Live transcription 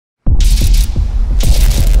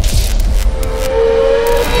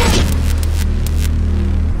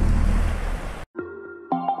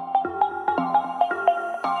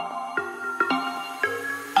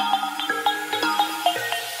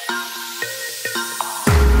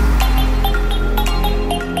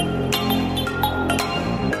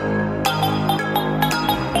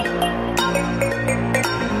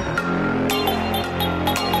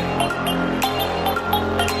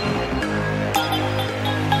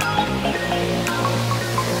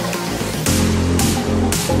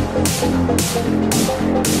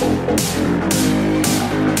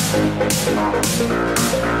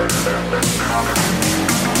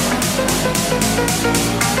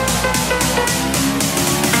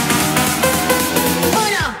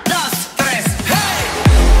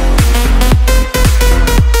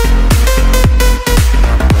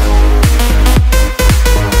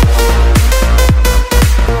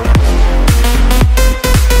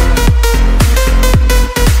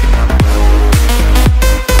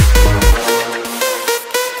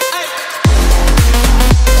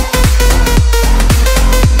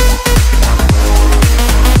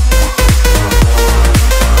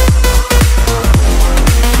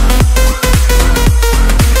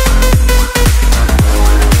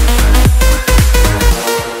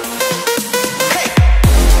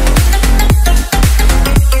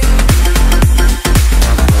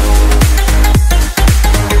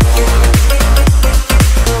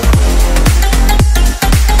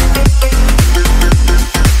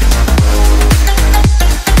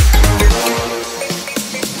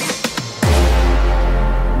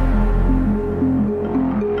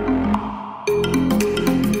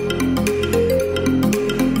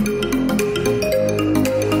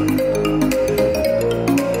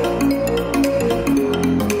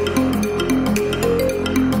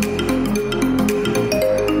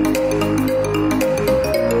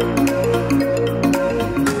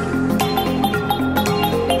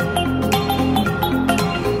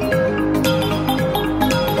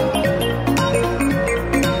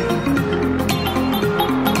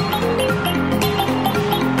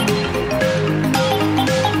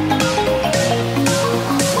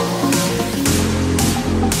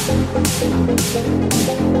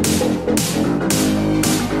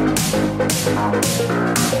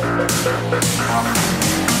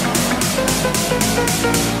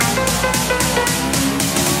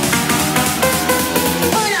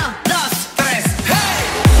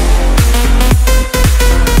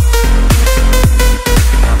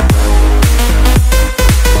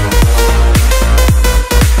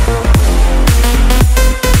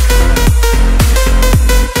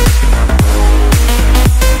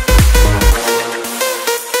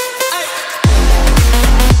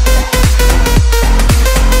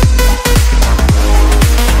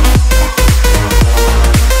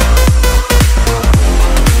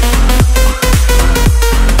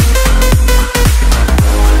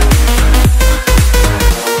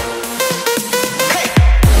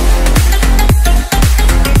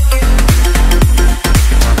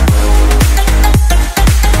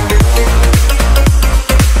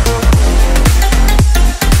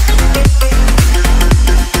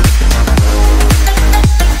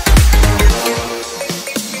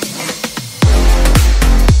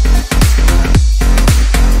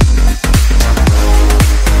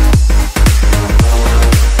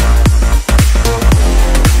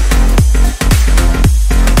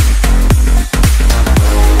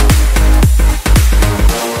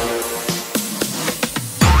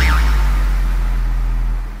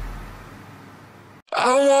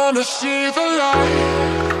wanna see the light.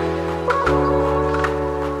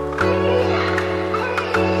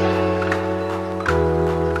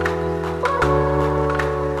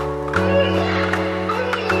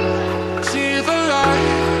 See the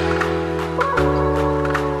light.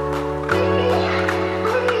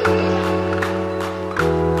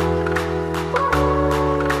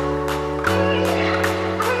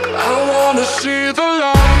 I wanna see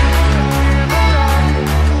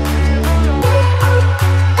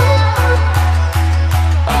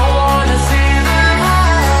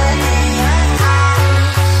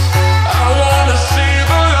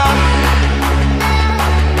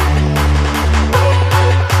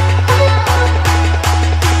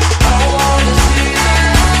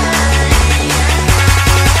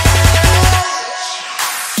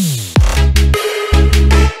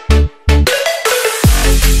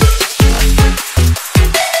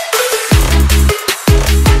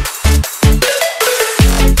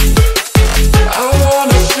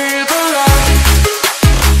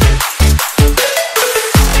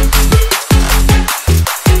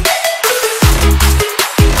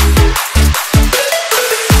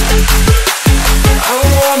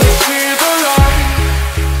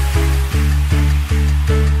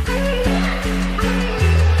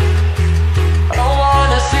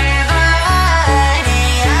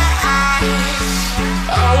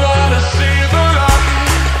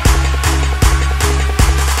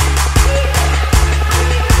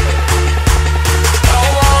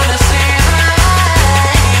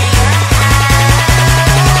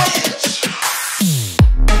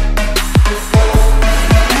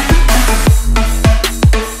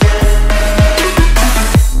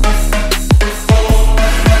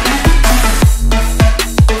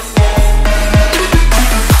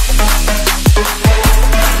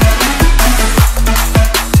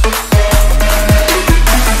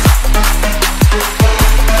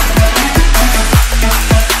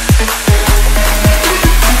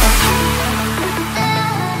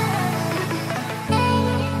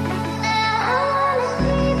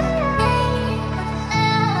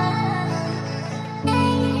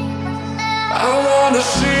wanna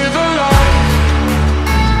see the light.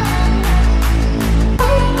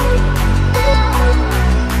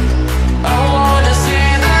 I wanna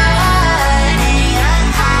see the light.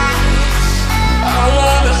 I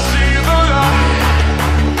wanna see the light.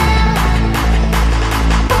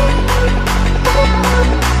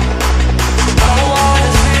 I wanna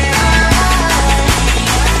see the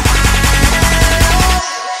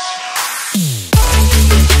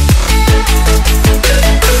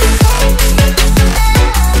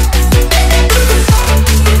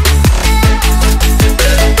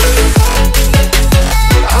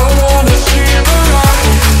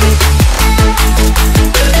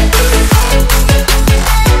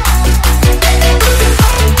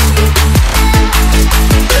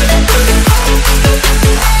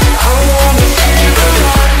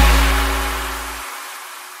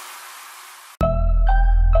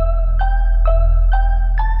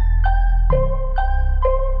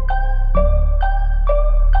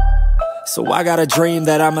So I got a dream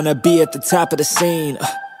that I'm gonna be at the top of the scene,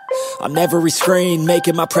 on every screen,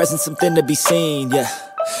 making my presence something to be seen, yeah.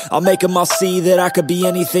 I'll make them all see that I could be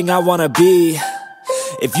anything I wanna be.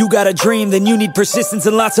 If you got a dream, then you need persistence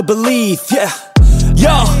and lots of belief, yeah.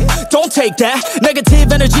 Yo, don't take that negative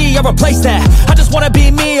energy, I replace that. I just wanna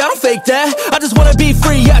be me, I don't fake that. I just wanna be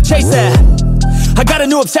free, yeah, chase that. I got a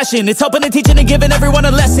new obsession, it's helping and teaching and giving everyone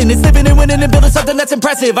a lesson. It's living and winning and building something that's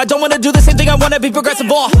impressive. I don't wanna do the same thing, I wanna be progressive,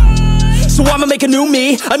 so I'ma make a new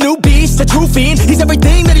me, a new beast, a true fiend. He's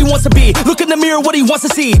everything that he wants to be. Look in the mirror, what he wants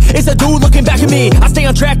to see is a dude looking back at me. I stay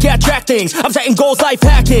on track, yeah, track things. I'm setting goals, life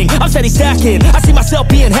hacking. I'm steady stacking. I see myself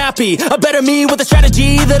being happy. A better me with a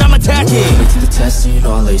strategy that I'm attacking. Wait to the test and you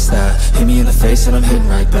know I'll ace that. Hit me in the face and I'm hitting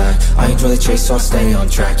right back. I enjoy the chase so I'll stay on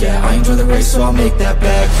track, yeah. I enjoy the race so I'll make that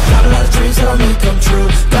bag. Got a lot of dreams that I'll make come true.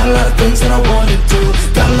 Got a lot of things that I wanna do.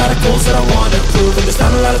 Got a lot of goals that I wanna prove. And there's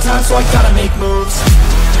not a lot of time so I gotta make moves.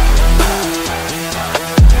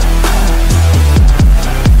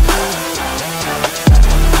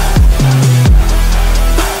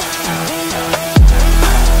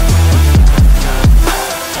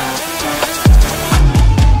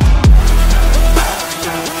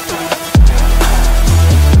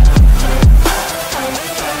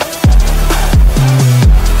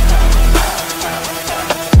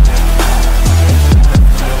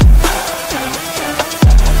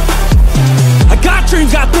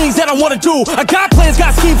 That I wanna do, I got plans,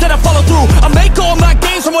 got schemes that I follow through. I make all my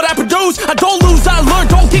gains from what I produce. I don't lose, I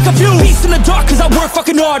learn, don't get confused. Peace in the dark cause I work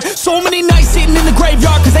fucking hard. So many nights sitting in the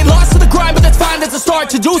graveyard cause they lost to the grind, but that's fine, that's a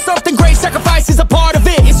start. To do something great, sacrifice is a part of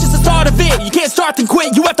it. It's just the start of it, you can't start then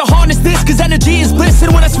quit. You have to harness this cause energy is bliss.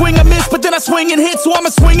 And when I swing I miss, but then I swing and hit. So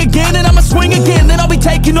I'ma swing again and I'ma swing again. Then I'll be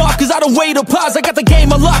taking off cause I don't wait or pause. I got the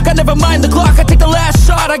game unlocked, I never mind the clock. I take the last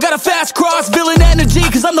shot, I got a fast cross. Villain energy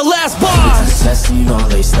cause I'm the last boss. Test and you know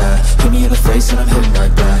I'll ace that. Hit me in the face and I'm hitting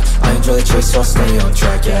right back. I enjoy the chase so I'll stay on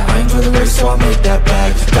track, yeah. I enjoy the race so I'll make that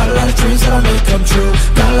bag. Got a lot of dreams that I'll make come true.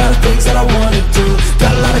 Got a lot of things that I wanna do.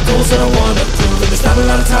 Got a lot of goals that I wanna prove. And there's not a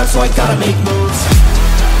lot of time so I gotta make moves.